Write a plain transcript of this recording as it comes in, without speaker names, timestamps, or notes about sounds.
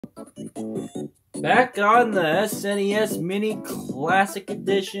Back on the SNES Mini Classic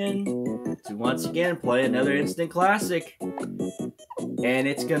Edition to once again play another instant classic. And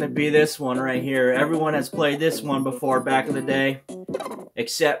it's gonna be this one right here. Everyone has played this one before back in the day,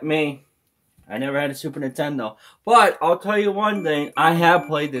 except me. I never had a Super Nintendo. But I'll tell you one thing, I have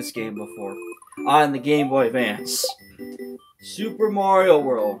played this game before on the Game Boy Advance. Super Mario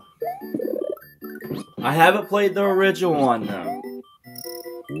World. I haven't played the original one though.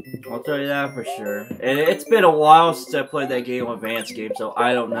 I'll tell you that for sure. And it's been a while since I played that Game Boy Advance game, so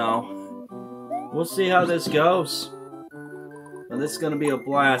I don't know. We'll see how this goes. Well, this is going to be a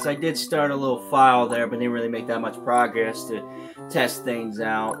blast. I did start a little file there, but didn't really make that much progress to test things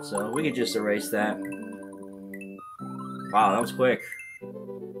out, so we could just erase that. Wow, that was quick.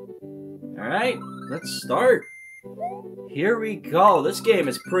 Alright, let's start. Here we go. This game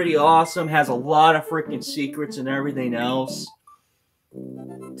is pretty awesome, has a lot of freaking secrets and everything else.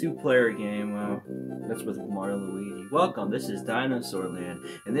 Two-player game, that's with Mario and Luigi. Welcome, this is Dinosaur Land.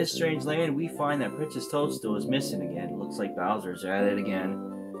 In this strange land, we find that Princess Toadstool is missing again. Looks like Bowser's at it again.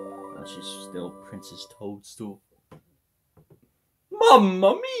 She's still Princess Toadstool.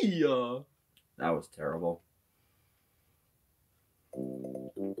 Mamma mia! That was terrible.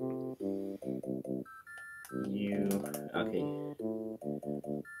 Okay.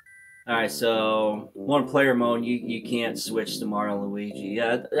 Alright, so one player mode, you can't switch to Mario and Luigi.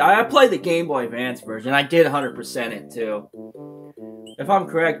 Yeah, I played the Game Boy Advance version. I did 100% it too. If I'm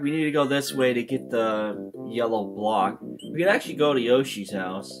correct, we need to go this way to get the yellow block. We could actually go to Yoshi's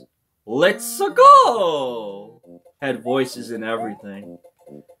house. Let's go! Had voices and everything.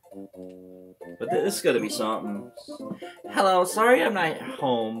 But this is gonna be something. Hello, sorry I'm not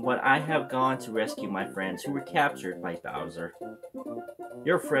home, but I have gone to rescue my friends who were captured by Bowser.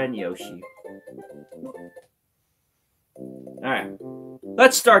 Your friend Yoshi. Alright,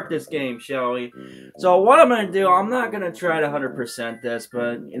 let's start this game, shall we? So what I'm gonna do, I'm not gonna try to 100% this,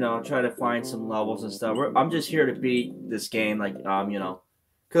 but, you know, try to find some levels and stuff. I'm just here to beat this game, like, you know,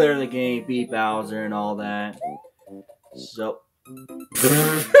 clear the game, beat Bowser and all that. So...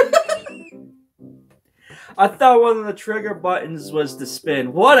 I thought one of the trigger buttons was to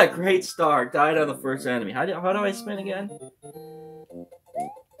spin. What a great start. Died on the first enemy. How do I spin again?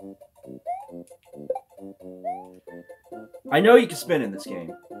 I know you can spin in this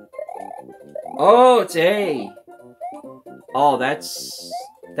game. Oh, it's A. Oh,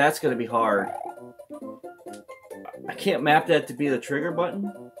 that's gonna be hard. I can't map that to be the trigger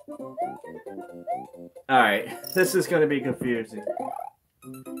button. Alright, this is gonna be confusing.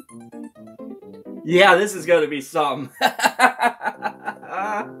 Yeah, this is gonna be something.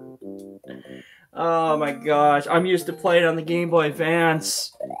 Oh my gosh, I'm used to playing on the Game Boy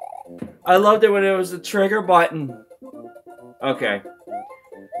Advance. I loved it when it was the trigger button. Okay.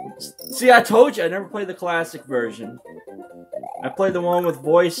 See, I told you I never played the classic version. I played the one with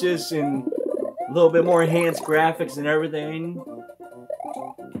voices and a little bit more enhanced graphics and everything.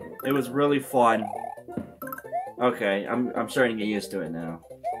 It was really fun. Okay, I'm starting to get used to it now.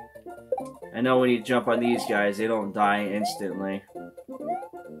 I know when you jump on these guys, they don't die instantly.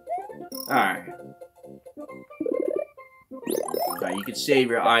 Alright. Alright, you can save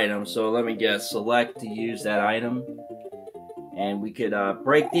your item, so let me guess. Select to use that item. And we could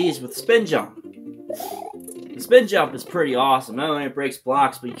break these with spin jump. The spin jump is pretty awesome. Not only it breaks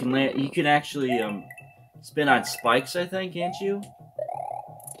blocks, but you can actually spin on spikes, I think, can't you?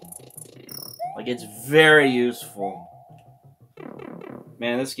 Like, it's very useful.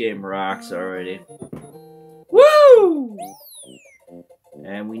 Man, this game rocks already. Woo!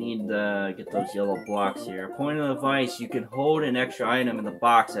 And we need to get those yellow blocks here. Point of the device, you can hold an extra item in the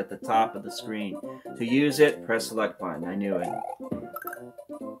box at the top of the screen. To use it, press select button. I knew it.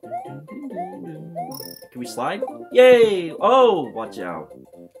 Can we slide? Yay! Oh, watch out.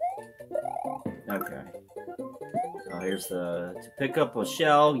 Okay. Here's to pick up a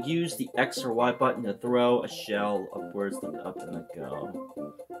shell, use the X or Y button to throw a shell upwards, up and let go.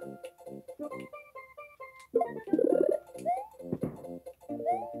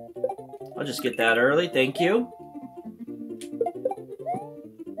 I'll just get that early, thank you.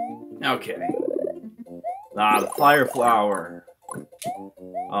 Okay. Ah, the fire flower.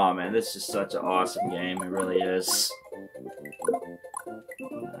 Oh man, this is such an awesome game, it really is.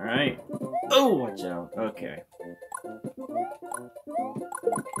 Alright. Oh, watch out. Okay.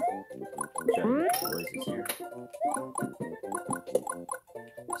 Here.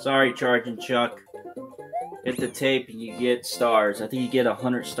 Sorry, Charging Chuck. Hit the tape and you get stars. I think you get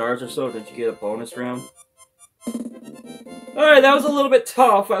 100 stars or so. Did you get a bonus round? Alright, that was a little bit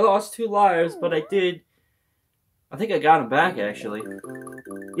tough. I lost 2 lives, but I think I got him back, actually.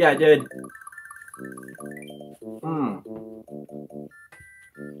 Yeah, I did. Hmm.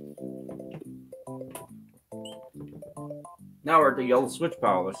 Now we're at the yellow switch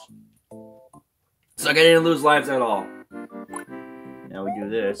palace. So I didn't lose lives at all. Now we do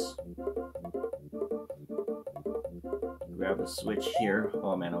this. Grab the switch here.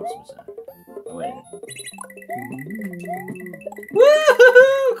 Oh man, I was supposed to. Oh, wait.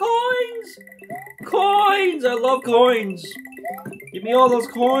 Woohoo! Coins! Coins! I love coins! Give me all those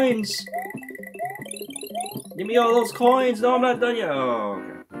coins! Give me all those coins! No, I'm not done yet. Oh,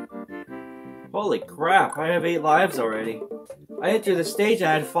 okay. Holy crap, I have 8 lives already. I entered the stage and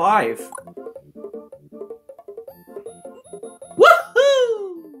I had 5.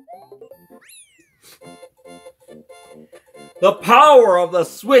 Woohoo! The power of the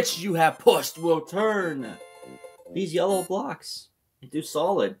switch you have pushed will turn these yellow blocks into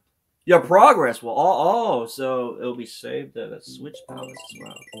solid. Your progress will so it'll be saved at a switch palace as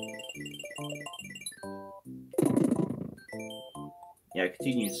well. Yeah,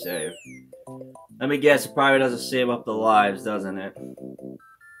 continue to save. Let me guess, it probably doesn't save up the lives, doesn't it?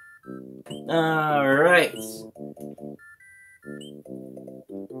 Alright.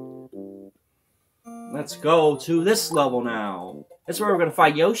 Let's go to this level now. That's where we're gonna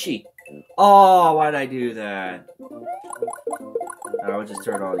fight Yoshi. Oh, why'd I do that? I would just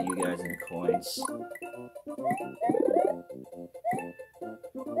turn all of you guys into coins.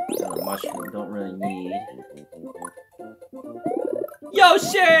 Another mushroom, don't really need.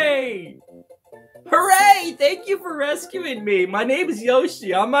 Yoshi! Hooray! Thank you for rescuing me. My name is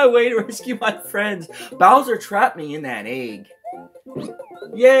Yoshi. On my way to rescue my friends. Bowser trapped me in that egg.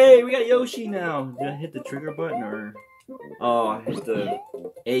 Yay! We got Yoshi now. Did I hit the trigger button or? Oh, I hit the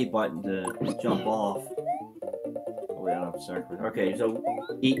A button to jump off. Oh, yeah, I'm sorry. Okay, so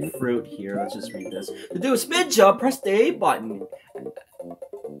eat fruit here. Let's just read this. To do a spin jump, press the A button.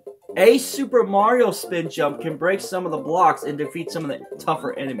 A Super Mario spin jump can break some of the blocks and defeat some of the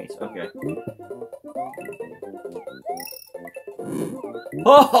tougher enemies. Okay.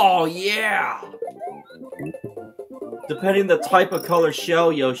 Oh, yeah! Depending the type of color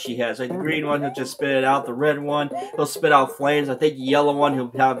shell Yoshi has. Like the green one, he'll just spit it out. The red one, he'll spit out flames. I think the yellow one,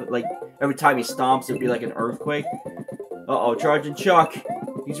 he'll have, like, every time he stomps, it'll be like an earthquake. Uh-oh, charging Chuck.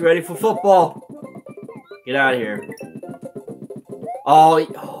 He's ready for football. Get out of here.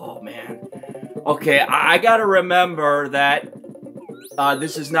 Oh, man. Okay, I gotta remember that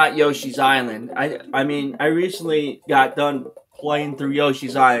this is not Yoshi's Island. I mean, I recently got done playing through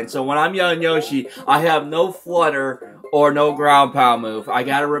Yoshi's Island, so when I'm yelling Yoshi, I have no flutter or no ground pound move. I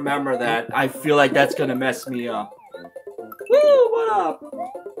gotta remember that. I feel like that's gonna mess me up. Woo, what up?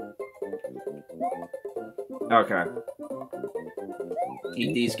 Okay.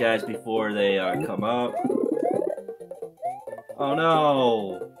 Eat these guys before they come up. Oh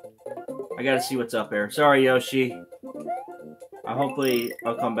no! I gotta see what's up there. Sorry, Yoshi. Hopefully,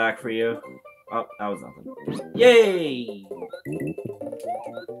 I'll come back for you. Oh, that was nothing. Yay!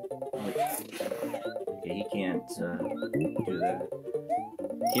 Okay, he can't do that.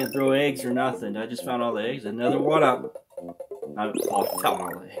 Can't throw eggs or nothing. I just found all the eggs. Another one up. I found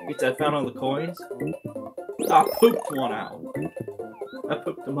all the eggs. I found all the coins. I pooped one out. I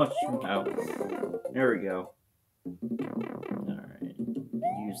pooped the mushroom out. There we go. Alright.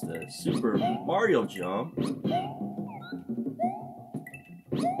 Use the Super Mario jump. There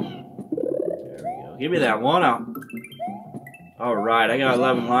we go. Give me that one up. Alright, I got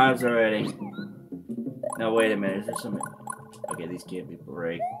 11 lives already. Now wait a minute, is there some... Okay, these can't be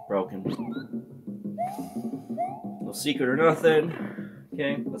broken. No secret or nothing.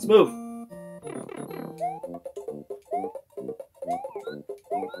 Okay, let's move.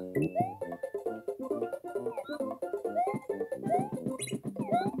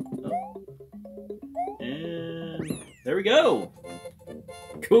 And there we go.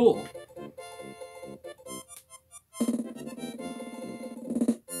 Cool.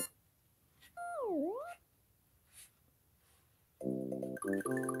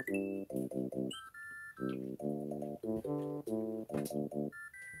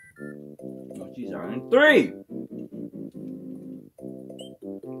 Yoshi's Island 3!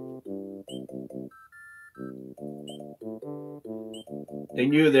 They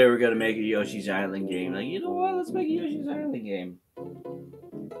knew they were gonna make a Yoshi's Island game. Like, you know what? Let's make a Yoshi's Island game.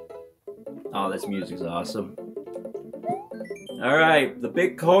 Oh, this music's awesome. Alright, the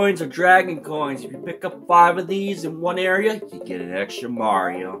big coins are dragon coins. If you pick up 5 of these in one area, you get an extra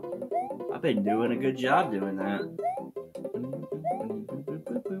Mario. I've been doing a good job doing that.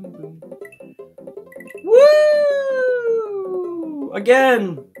 Woo!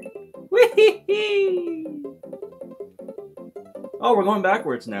 Again! Whee! Oh, we're going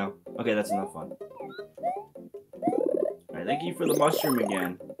backwards now. Okay, that's enough fun. Alright, thank you for the mushroom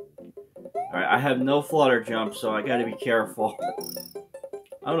again. Alright, I have no flutter jump, so I gotta be careful.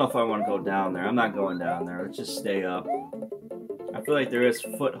 I don't know if I want to go down there. I'm not going down there. Let's just stay up. I feel like there is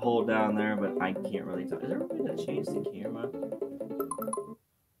foothold down there, but I can't really tell. Is there a way to change the camera?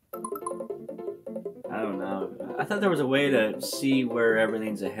 I don't know. I thought there was a way to see where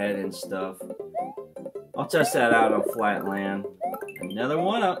everything's ahead and stuff. I'll test that out on flat land. Another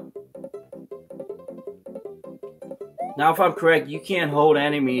one up. Now, if I'm correct, you can't hold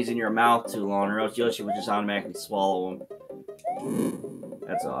enemies in your mouth too long, or else Yoshi would just automatically swallow them.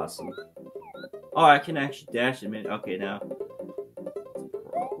 That's awesome. Oh, I can actually dash him in. Okay, now.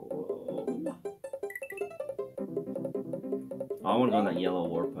 Oh, I want to go in that yellow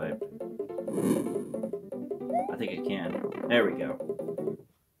warp pipe. I think I can. There we go.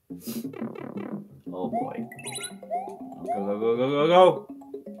 Oh boy. Go, go, go, go, go, go!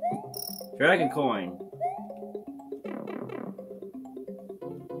 Dragon coin.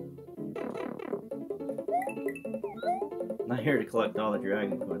 I'm not here to collect all the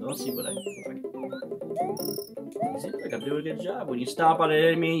dragon coins. Let's see what I can collect. It seems like I'm doing a good job. When you stop on an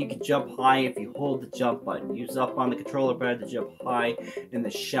enemy, you can jump high if you hold the jump button. Use up on the controller pad to jump high in the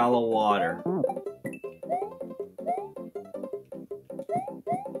shallow water.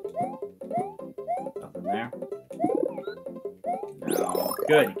 Nothing there. No.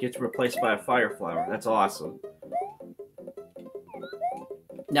 Good. It gets replaced by a fire flower. That's awesome.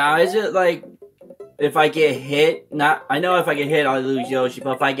 Now, is it like if I get hit? Not. I know if I get hit, I'll lose Yoshi.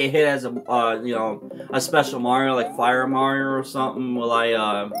 But if I get hit as a, you know, a special Mario like Fire Mario or something, will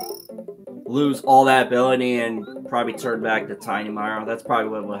I lose all that ability and probably turn back to Tiny Mario? That's probably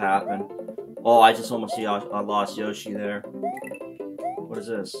what will happen. Oh, I just almost lost Yoshi there. What is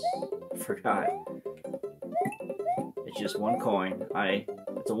this? I forgot. It's just one coin.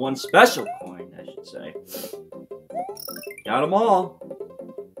 It's a one special coin, I should say. Got them all.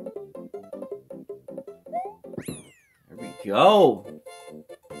 There we go.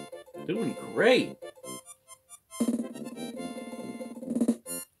 Doing great.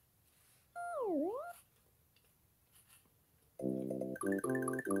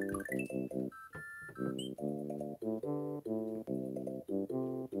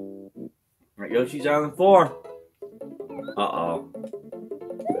 Alright, Yoshi's Island 4. Uh-oh.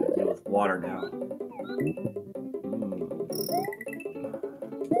 Gotta deal with water now.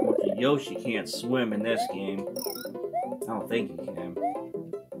 Yoshi can't swim in this game. I don't think he can.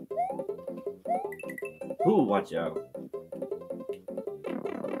 Ooh, watch out.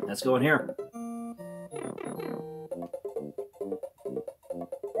 Let's go in here.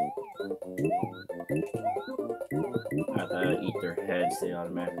 I thought I'd eat their heads, they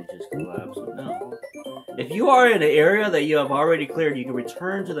automatically just collapse, but no. If you are in an area that you have already cleared, you can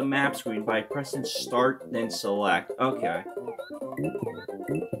return to the map screen by pressing start, then select. Okay.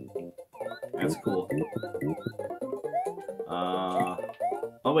 That's cool.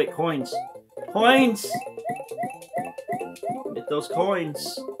 Oh wait, coins. Coins! Get those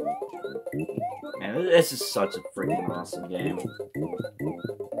coins. Man, this is such a freaking awesome game.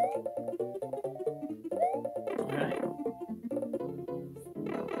 Alright.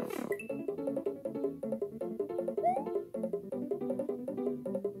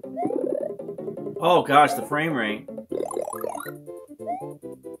 Oh gosh, the frame rate.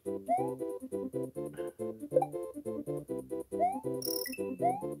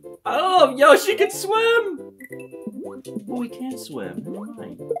 I don't know if Yoshi can swim! Oh, he can't swim. Never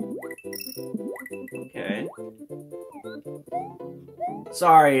mind. Okay.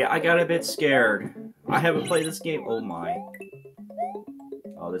 Sorry, I got a bit scared. I haven't played this game. Oh my.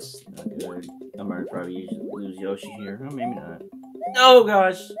 Oh, this is not good. I'm gonna probably lose Yoshi here. Oh, maybe not. Oh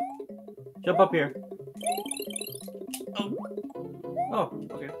gosh! Jump up here. Oh. Oh,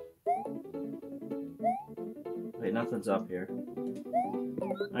 okay. Wait, nothing's up here.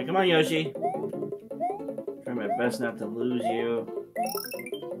 Alright, come on, Yoshi. Try my best not to lose you.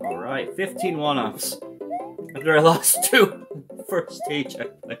 Alright, 15 one-ups. After I lost 2 first stage I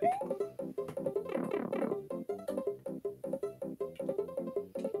played.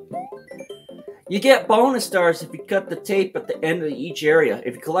 You get bonus stars if you cut the tape at the end of each area.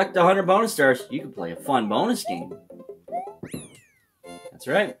 If you collect 100 bonus stars, you can play a fun bonus game. That's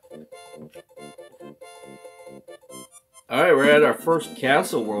right. Alright, we're at our first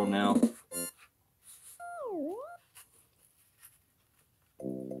castle world now.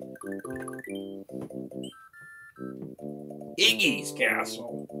 Iggy's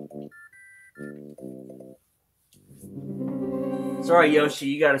castle. Sorry, Yoshi,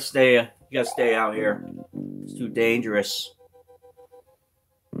 you gotta stay out here. It's too dangerous.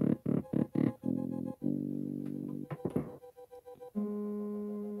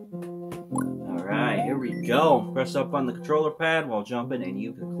 here we go. Press up on the controller pad while jumping and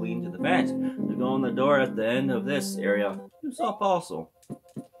you can clean to the vents. To go in the door at the end of this area. Use up also.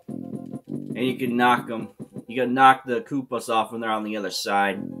 And you can knock them. You can knock the Koopas off when they're on the other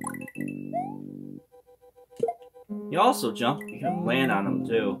side. You also jump. You can land on them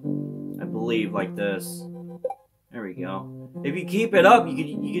too. I believe like this. There we go. If you keep it up, you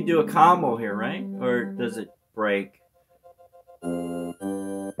can do a combo here, right? Or does it break?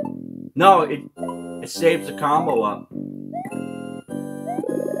 No, it saves the combo up.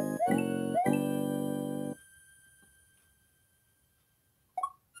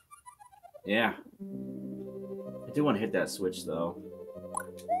 Yeah. I do want to hit that switch though.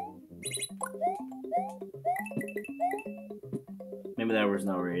 Maybe there was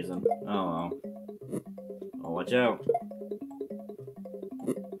no reason. Oh well. Oh, watch out.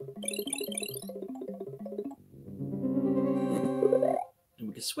 And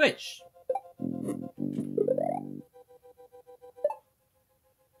we can switch.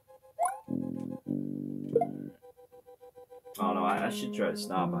 Oh no, I should try to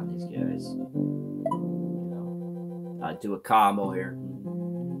stop on these guys. You know, do a combo here.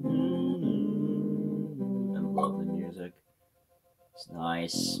 I love the music. It's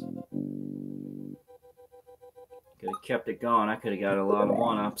nice. Could have kept it going. I could have got a lot of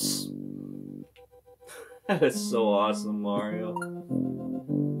one-ups. That's so awesome, Mario.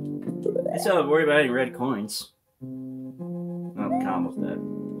 I still don't worry about any red coins. Oh, the combo's dead.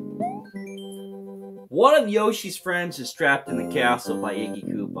 One of Yoshi's friends is trapped in the castle by Iggy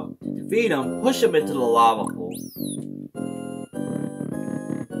Koopa. To defeat him, push him into the lava pool.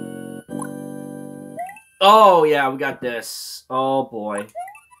 Oh, yeah, we got this. Oh, boy.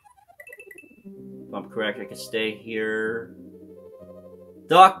 If I'm correct, I can stay here.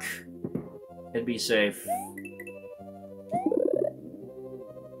 Duck. And be safe.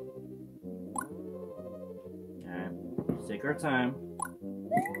 Alright. Let's take our time.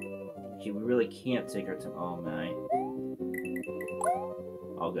 Actually, we really can't take our time. Oh, my.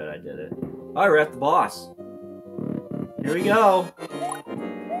 Oh, good, I did it. Alright, we're at the boss. Here we go.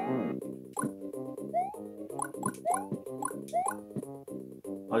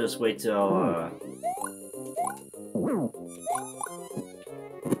 I'll just wait till,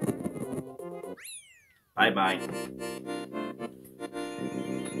 Bye-bye.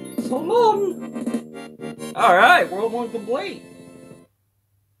 So long! Alright, World 1 complete!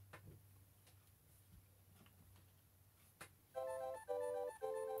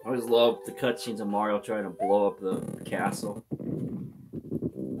 I always love the cutscenes of Mario trying to blow up the castle.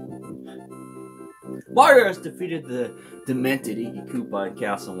 Mario has defeated the demented Iggy Koopa in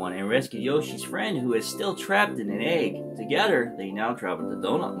Castle 1 and rescued Yoshi's friend who is still trapped in an egg. Together, they now travel to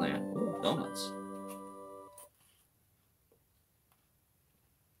Donut Land. Ooh, donuts.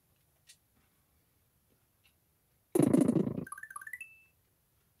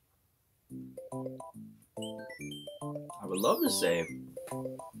 I would love to save.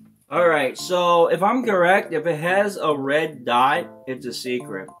 Alright, so if I'm correct, if it has a red dot, it's a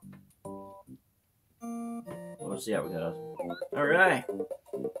secret. Let's see how it goes. Alright.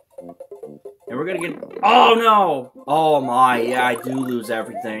 And we're gonna get... Oh no! Oh my, yeah, I do lose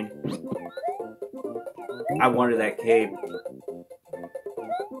everything. I wanted that cape.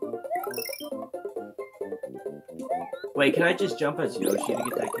 Wait, can I just jump as Yoshi to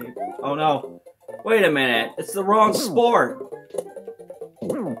get that cape? Oh no. Wait a minute, it's the wrong sport.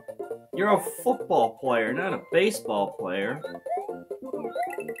 You're a football player, not a baseball player.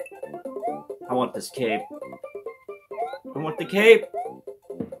 I want this cape. I want the cape!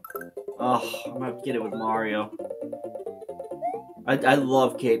 Oh, I'm gonna have to get it with Mario. I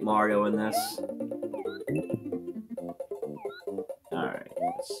love Cape Mario in this. Alright,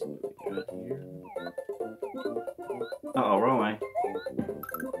 let's see what we got here. Uh-oh, wrong way.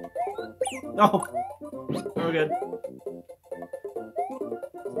 No! We're good.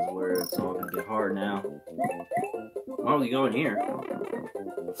 This is where it's all gonna get hard now. Oh, we go in here.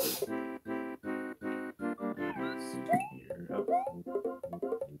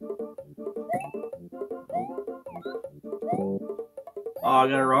 Oh, I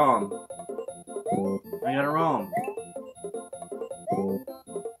got it wrong. I got it wrong.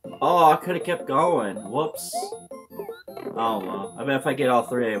 Oh, I could have kept going. Whoops. Oh, well. I bet if I get all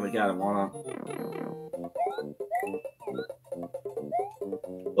three, I would have got him on.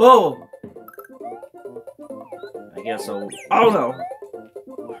 Oh! I guess I'll... Oh, no!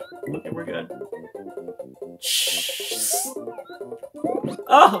 Okay, we're good.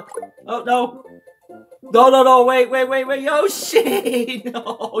 Oh! Oh, no! No, no, no, wait, Yoshi!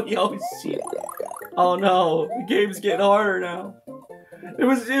 No, Yoshi. Oh no, the game's getting harder now. It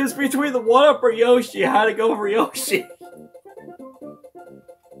was between the 1-up or Yoshi. I had to go for Yoshi.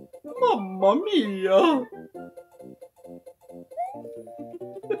 Mamma mia.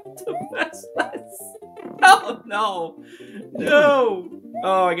 The best. Oh no. No.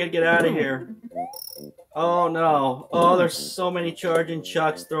 Oh, I gotta get out of here. Oh no. Oh, there's so many charging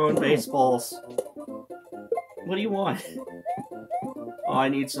chucks throwing baseballs. What do you want? Oh, I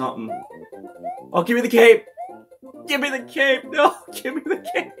need something. Oh, give me the cape! Give me the cape! No, give me the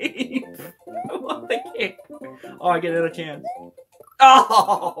cape! I want the cape! Oh, I get another chance.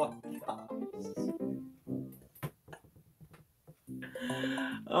 Oh!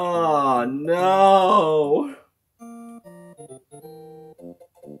 Oh, no!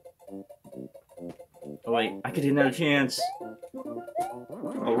 Oh, wait, I could get another chance.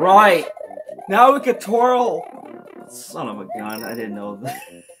 Alright! Now we can twirl! Son of a gun, I didn't know that.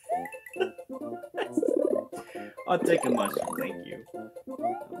 I'll take a mushroom, thank you.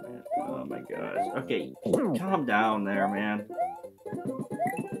 Oh my gosh. Okay, calm down there, man.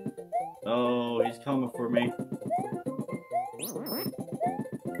 Oh, he's coming for me.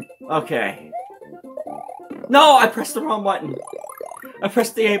 Okay. No, I pressed the wrong button. I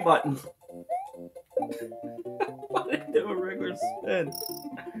pressed the A button. Why did I do a regular spin?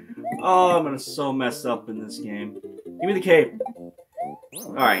 Oh, I'm gonna so mess up in this game. Give me the cape.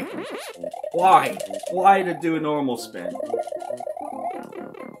 Alright. Why? Why to do a normal spin?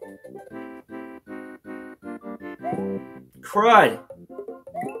 Crud!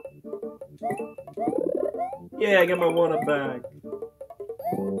 Yeah, I got my 1-up back.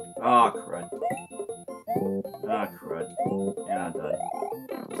 Ah, crud. Ah, crud. Yeah, I'm done.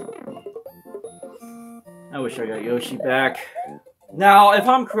 I wish I got Yoshi back. Now, if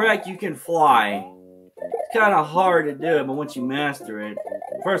I'm correct, you can fly. It's kind of hard to do it, but once you master it...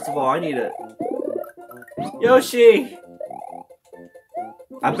 First of all, I need a... Yoshi!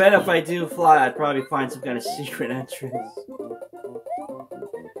 I bet if I do fly, I'd probably find some kind of secret entrance.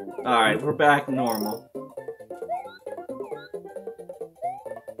 Alright, we're back normal.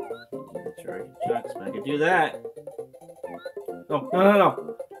 Chucks, I can do that. Oh,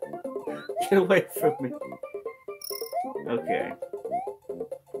 no. Get away from me. Okay.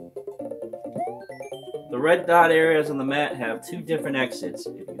 The red dot areas on the map have 2 different exits.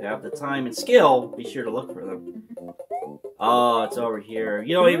 If you have the time and skill, be sure to look for them. Oh, it's over here.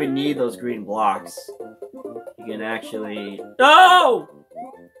 You don't even need those green blocks. You can actually... No!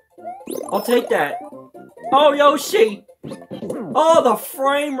 I'll take that. Oh, Yoshi! Oh, the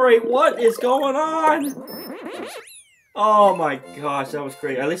frame rate! What is going on? Oh my gosh, that was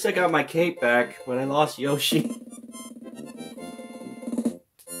great. At least I got my cape back, but I lost Yoshi.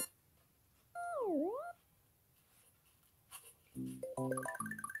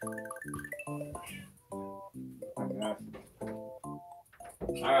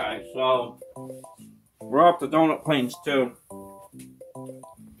 Alright, so we're off the donut plains too.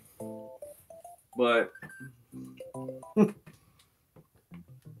 But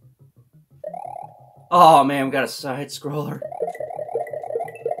oh man, we got a side scroller.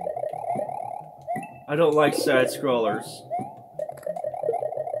 I don't like side scrollers.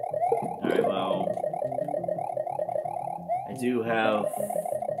 Alright, well, I do have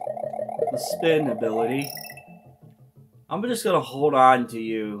the spin ability. I'm just gonna hold on to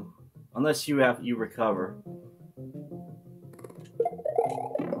you unless you recover.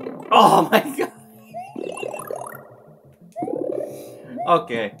 Oh my god!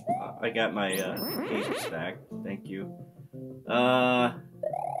 Okay, I got my cases back. Thank you.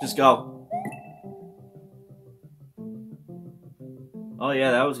 Just go. Oh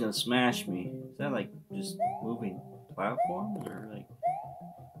yeah, that was gonna smash me. Is that like just moving platforms or like?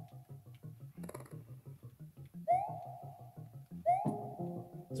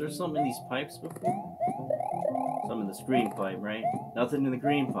 Is there something in these pipes before? Some in this green pipe, right? Nothing in the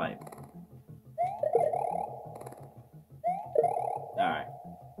green pipe. Alright.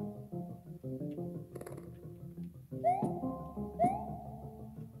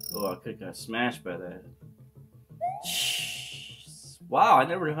 Oh, I could have got smashed by that. Wow, I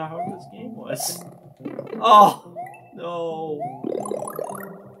never knew how hard this game was. Oh, no.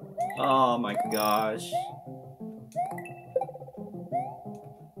 Oh my gosh.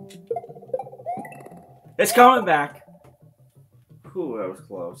 It's coming back. Whew, that was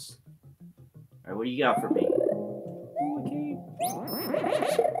close. Alright, what do you got for me?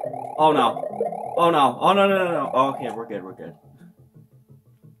 Oh no. Oh no. Oh no, no, no, no. Oh, okay, we're good, we're good.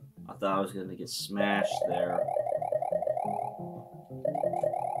 I thought I was gonna get smashed there.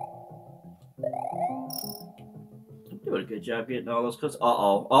 I'm doing a good job getting all those codes.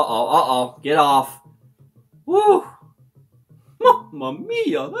 Uh-oh, uh-oh, uh-oh. Get off. Woo! Mamma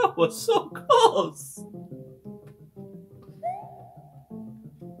mia, that was so close!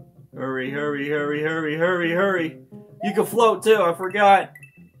 Hurry, hurry, hurry, hurry, hurry, hurry! You can float too, I forgot!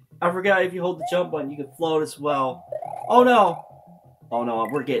 I forgot if you hold the jump button, you can float as well. Oh no! Oh no,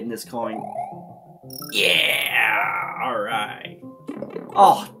 we're getting this coin. Yeah! Alright.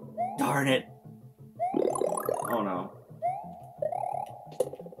 Oh, darn it. Oh no.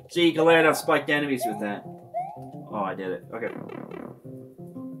 See, you can land on spiked enemies with that. Oh, I did it. Okay.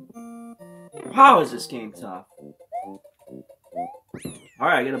 How is this game tough?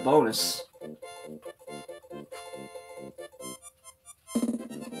 Alright, I get a bonus.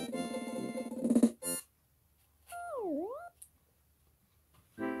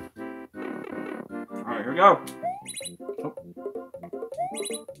 Alright, here we go. Oh.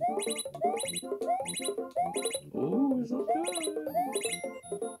 Ooh, so good.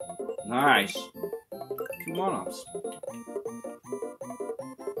 Nice. 2 one-ups.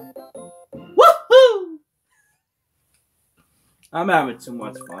 Woohoo! I'm having too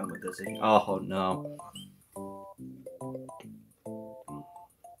much fun with this. Oh no.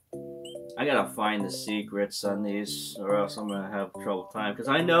 I gotta find the secrets on these, or else I'm gonna have trouble time. Because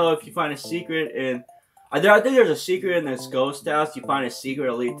I know if you find a secret in... I think there's a secret in this ghost house. You find a secret,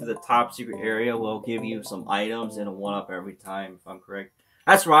 it'll lead to the top secret area. Will give you some items and a 1-up every time, if I'm correct.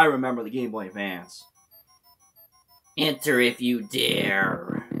 That's where I remember the Game Boy Advance. Enter if you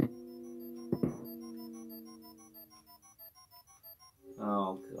dare.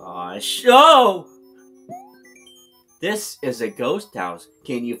 Oh gosh. Oh! This is a ghost house.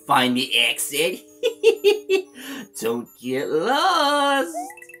 Can you find the exit? Don't get lost.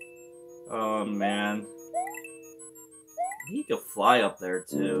 Oh man. He could fly up there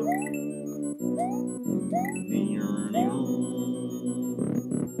too.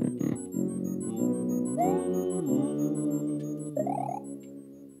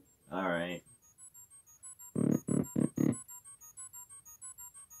 Alright.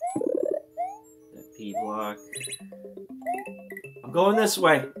 That P block. I'm going this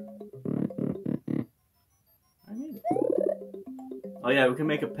way. Oh yeah, we can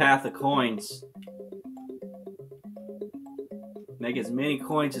make a path of coins. Make as many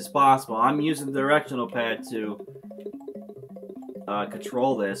coins as possible. I'm using the directional pad to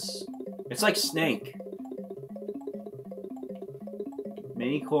control this. It's like Snake.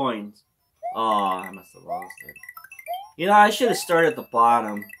 Many coins. Oh, I must have lost it. You know, I should have started at the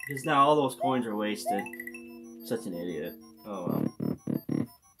bottom, because now all those coins are wasted. Such an idiot. Oh well.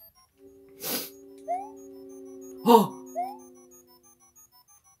 Oh!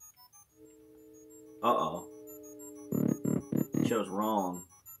 Uh-oh. Chose wrong.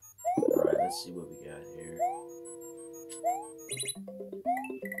 Alright, let's see what we got here.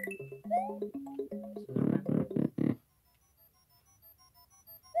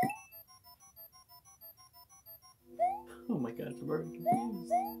 Oh my god, I'm very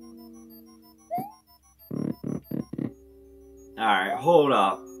confused. Alright, hold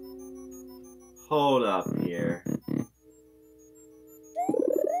up. Hold up here.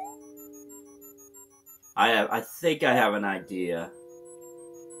 I think I have an idea.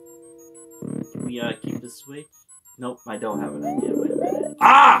 Can we keep the switch? Nope, I don't have an idea. Wait a minute.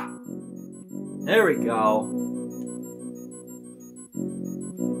 Ah! There we go.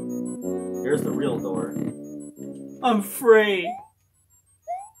 Here's the real door. I'm free!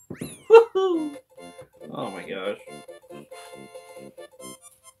 Woohoo! Oh my gosh.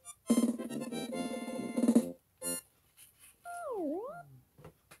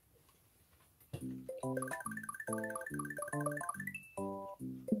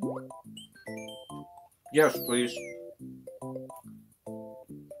 Yes, please.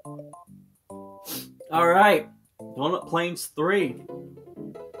 Alright. Donut Plains 3.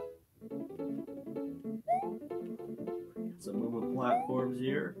 Some moving platforms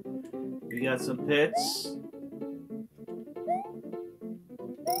here. We got some pits.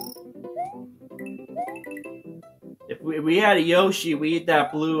 If we had a Yoshi, we eat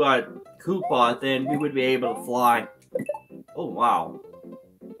that blue Koopa, then we would be able to fly. Oh, wow.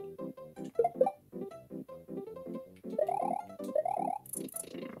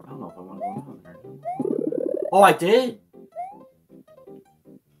 I don't know if I want to go down there. Oh, I did?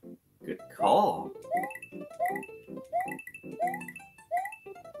 Good call.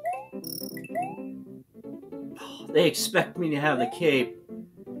 They expect me to have the cape.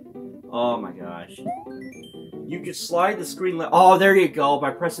 Oh my gosh. You can slide the screen oh, there you go.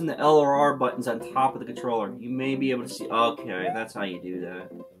 By pressing the L or R buttons on top of the controller. You may be able to see. Okay, that's how you do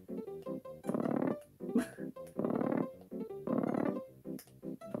that.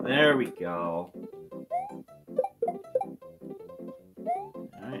 There we go.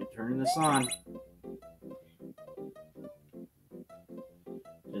 Alright, turning this on.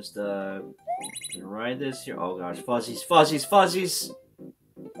 Just, gonna ride this here. Oh gosh, fuzzies, fuzzies, fuzzies!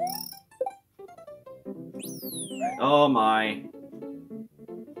 Right. Oh my.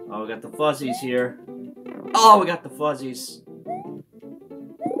 Oh, we got the fuzzies here. Oh, we got the fuzzies.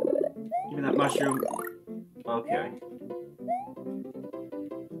 Give me that mushroom. Okay.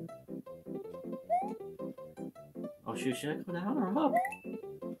 Oh shoot, should I go down or up?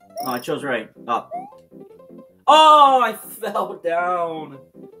 Oh, I chose right. Up. Oh, I fell down.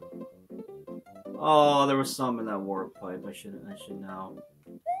 Oh, there was some in that warp pipe. I should know.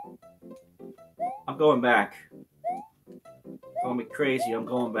 I'm going back. Call me crazy, I'm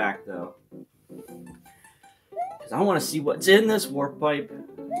going back though. Because I want to see what's in this warp pipe.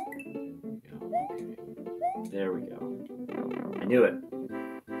 There we go. I knew it.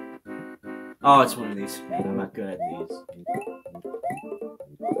 Oh, it's one of these. Man, I'm not good at these.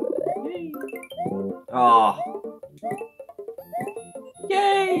 Yay. Oh.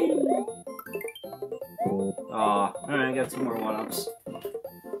 Yay! Oh, alright, I got 2 more 1-ups.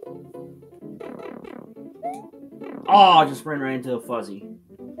 Oh, I just ran right into a fuzzy.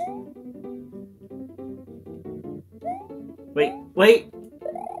 Wait, wait!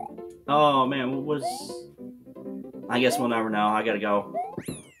 Oh man, what was... I guess we'll never know. I gotta go.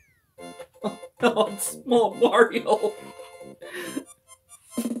 Oh, it's small Mario!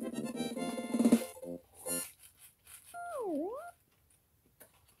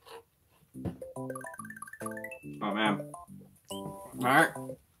 Oh man. Alright.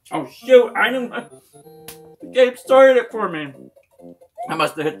 Oh shoot, I knew my... The game started it for me. I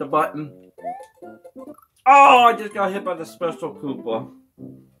must have hit the button. Oh, I just got hit by the special Koopa.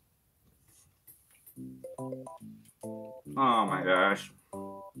 Oh my gosh.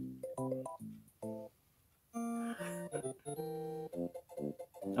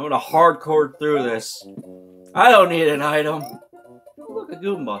 I'm gonna hardcore through this. I don't need an item. Oh, look, a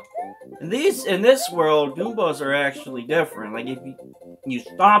Goomba. In this world, Goombas are actually different. Like if you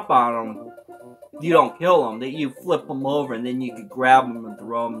stomp on them, you don't kill them. You flip them over, and then you can grab them and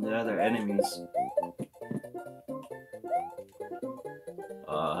throw them to other enemies.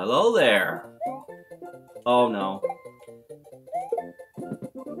 Hello there. Oh no.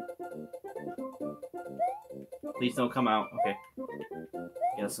 Please don't come out. Okay.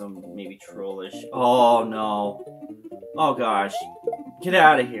 Guess I'm maybe trollish. Oh no. Oh gosh. Get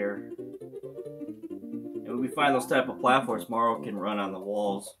out of here. And when we find those type of platforms, Mario can run on the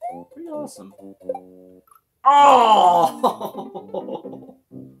walls. Pretty awesome. Oh!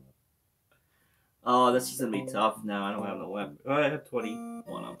 Oh, this is gonna be tough now. I don't have no weapon. Oh, I have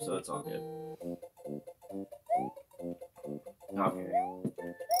 21 of them, so it's all good. Okay.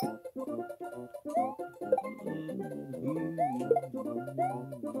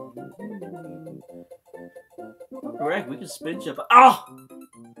 Correct, we can spin jump. Oh!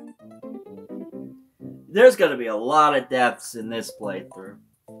 There's gonna be a lot of deaths in this playthrough.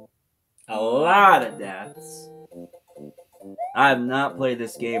 A lot of deaths. I have not played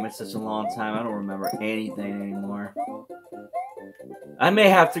this game in such a long time. I don't remember anything anymore. I may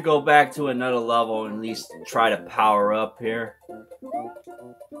have to go back to another level and at least try to power up here.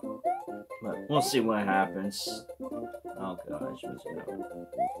 But we'll see what happens. Oh gosh, what's going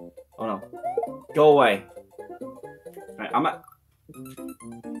on? Oh no. Go away. Alright, I'm at...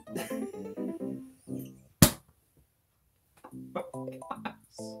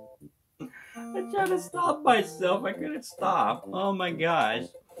 I tried to stop myself. I couldn't stop. Oh my gosh.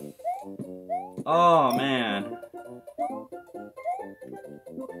 Oh man.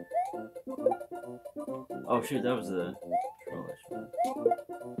 Oh shoot, that was the trollish one.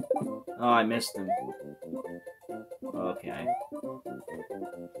 Oh, I missed him. Okay.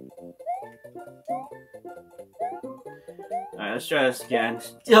 Alright, let's try this again.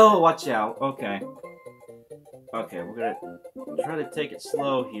 Oh, watch out. Okay. Okay, we're gonna try to take it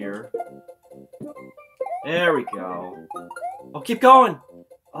slow here. There we go. Oh, keep going!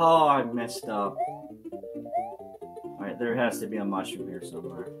 Oh, I messed up. Alright, there has to be a mushroom here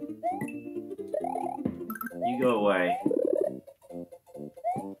somewhere. You go away.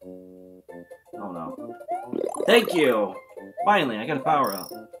 Oh no. Thank you! Finally, I got a power up.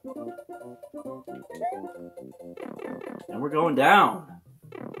 And we're going down.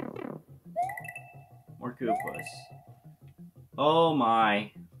 More Koopas. Oh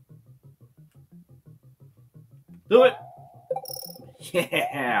my. Do it!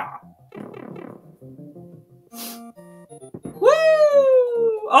 Yeah! Woo!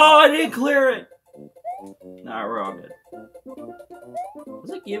 Oh, I didn't clear it! Nah, we're all good.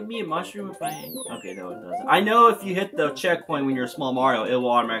 Was it it give me a mushroom if I... Okay, no, it doesn't. I know if you hit the checkpoint when you're a small Mario, it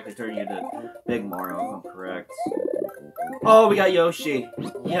will automatically turn you to Big Mario, if I'm correct. Oh, we got Yoshi.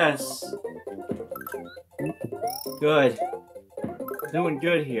 Yes. Good. Doing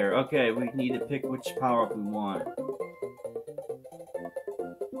good here. Okay, we need to pick which power-up we want.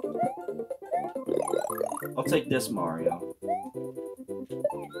 I'll take this Mario.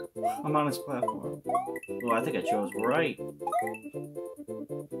 I'm on this platform. Oh, I think I chose right.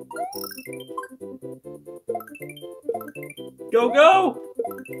 Go, go!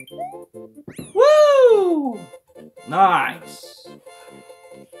 Woo! Nice!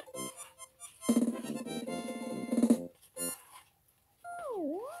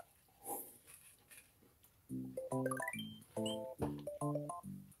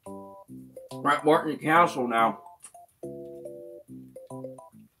 Right, Martin Castle now.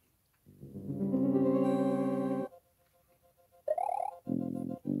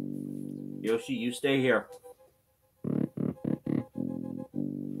 Yoshi, you stay here.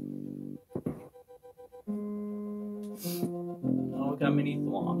 Oh, we got mini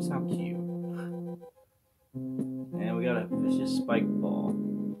thwomps. How cute. And we got a vicious spike ball.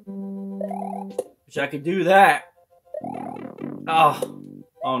 Wish I could do that. Oh.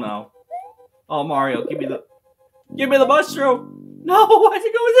 Oh no. Oh, Mario, give me the mushroom! No, why'd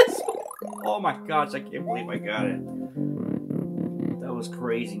you go with this? Oh my gosh, I can't believe I got it. That was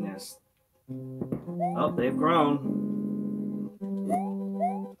craziness. Oh, they've grown.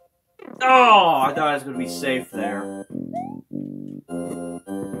 Oh, I thought I was going to be safe there.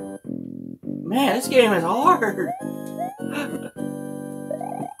 Man, this game is hard.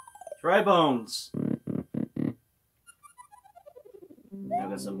 Try bones. I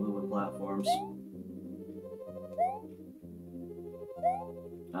got some moving platforms.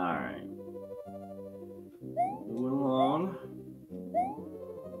 Alright. Moving along.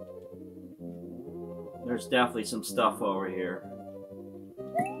 There's definitely some stuff over here.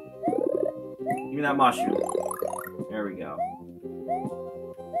 Give me that mushroom. There we go.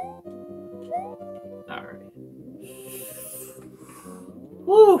 Alright.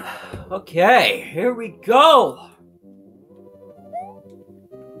 Whew. Okay, here we go.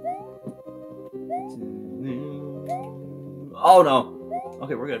 Oh no.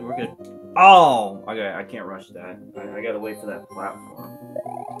 Okay, we're good, we're good. Oh! Okay, I can't rush that. I gotta wait for that platform.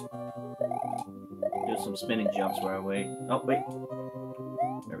 Do some spinning jumps while I wait. Oh, wait.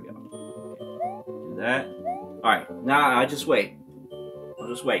 There we go. Do that. Alright, now I just wait. I'll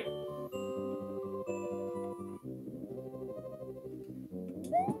just wait.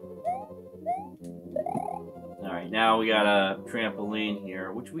 Alright, now we got a trampoline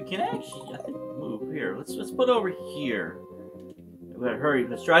here, which we can actually, I think, move here. Let's put over here. We gotta hurry,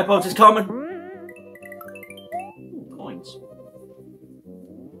 the strike boat is coming! Ooh, coins.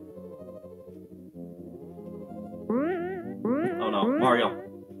 Oh no, Mario.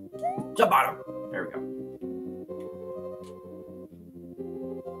 Jump on him! There we go.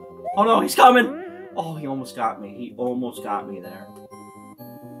 Oh no, he's coming! Oh, he almost got me. He almost got me there.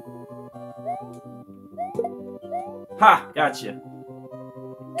 Ha! Gotcha.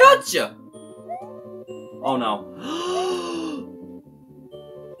 Gotcha! Oh no.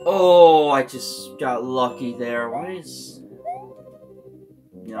 Oh, I just got lucky there. Why is...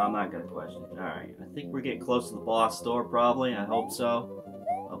 No, I'm not gonna question it. Alright, I think we're getting close to the boss door, probably. I hope so.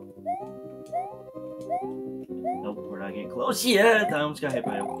 Oh. Nope, we're not getting close yet. I almost got hit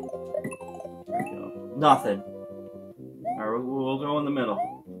by him. There we go. Nothing. Alright, we'll go in the middle.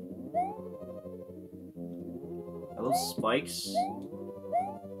 Are those spikes?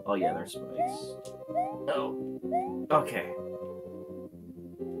 Oh yeah, they're spikes. Oh. Okay.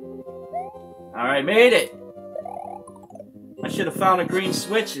 Alright, made it! I should have found a green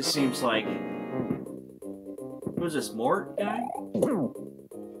switch, it seems like. Who's this, Mort guy?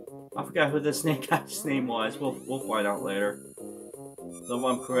 I forgot who this guy's name was. We'll find out later. So if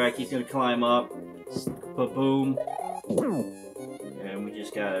I'm correct, he's gonna climb up. Ba-boom. And we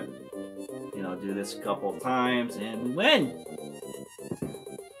just gotta, you know, do this a couple of times, and we win!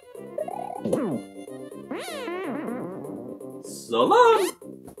 So long!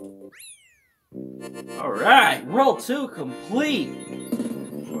 Alright, World 2 complete!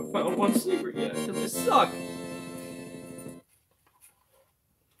 I found one secret yet, because they suck!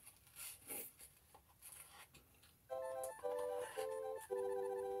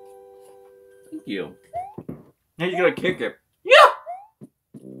 Thank you. Now he's gonna kick it. Yeah!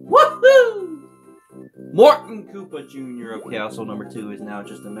 Woohoo! Morton Koopa Jr. of Castle Number 2 is now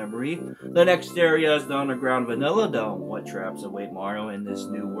just a memory. The next area is the underground Vanilla Dome. What traps await Mario in this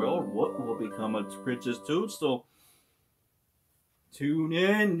new world? What will become of Princess Toadstool? Tune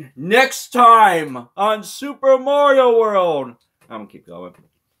in next time on Super Mario World. I'm gonna keep going.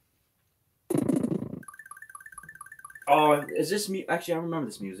 Oh, is this me? Actually, I remember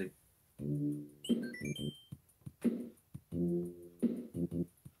this music.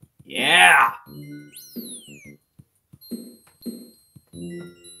 Yeah.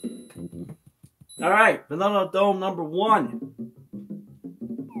 All right, Vanilla Dome number 1.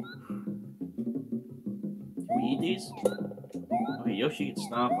 Can we eat these? Okay, Yoshi can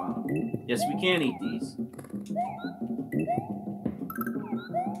stomp on them. Yes, we can eat these.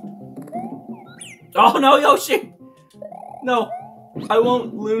 Oh no, Yoshi! No, I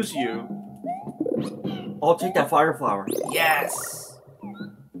won't lose you. I'll take that fire flower. Yes!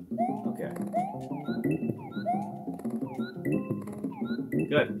 Okay.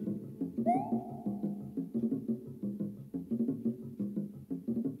 Good.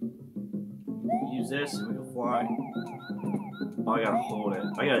 Use this and we can fly. Oh, I gotta hold it.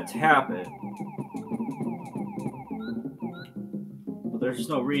 I gotta tap it. But there's just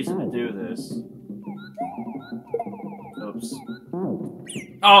no reason to do this. Oops.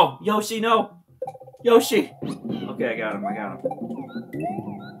 Oh, Yoshi, no! Yoshi! Okay, I got him, I got him.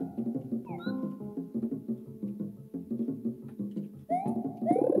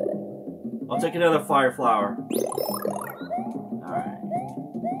 I'll take another fire flower. Alright.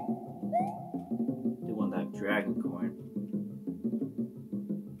 Do want that dragon coin.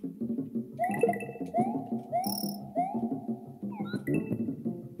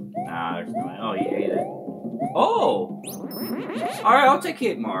 Nah, there's no way. Oh, he ate it. Oh! Alright, I'll take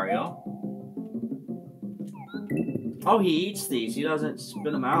it, Mario. Oh, he eats these. He doesn't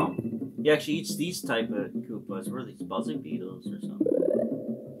spit them out. He actually eats these type of Koopas. What are these, buzzing beetles or something?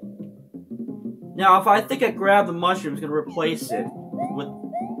 Now, if I think I grab the mushroom, it's going to replace it with...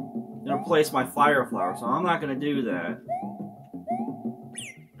 replace my fire flower, so I'm not going to do that.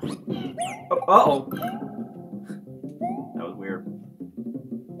 Uh-oh. That was weird.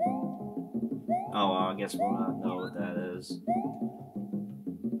 Oh, well, I guess we'll not know what that is.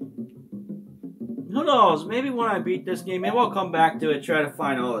 Who knows? Maybe when I beat this game, maybe I'll come back to it, try to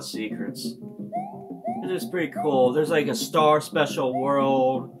find all the secrets. It is pretty cool. There's like a star special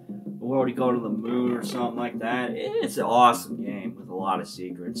world, a world you go to the moon or something like that. It's an awesome game with a lot of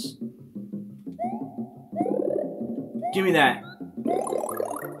secrets. Give me that.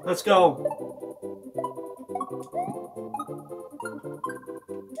 Let's go.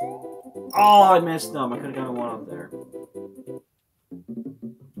 Oh, I missed them. I could have gotten one up there.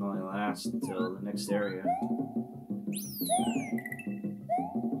 Only lasts until the next area.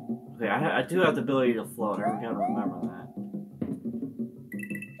 Okay, I do have the ability to float. I gotta remember that.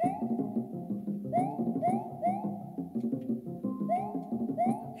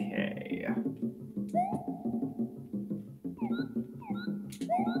 Okay.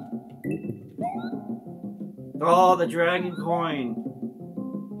 Oh, the dragon coin.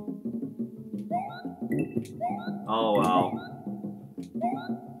 Oh well.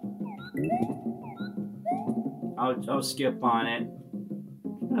 I'll skip on it.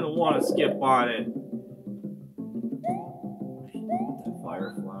 I don't want to skip on it. That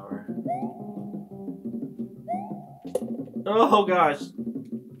fire flower. Oh gosh.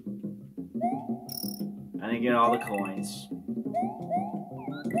 I didn't get all the coins.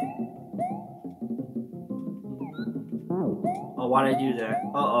 Oh, why'd I do that?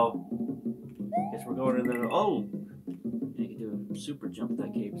 Uh-oh. Guess we're going to the... Oh! You can do a super jump at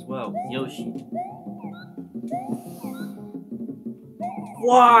that cave as well with Yoshi.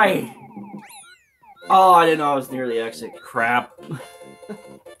 Why? Oh, I didn't know I was near the exit. Crap.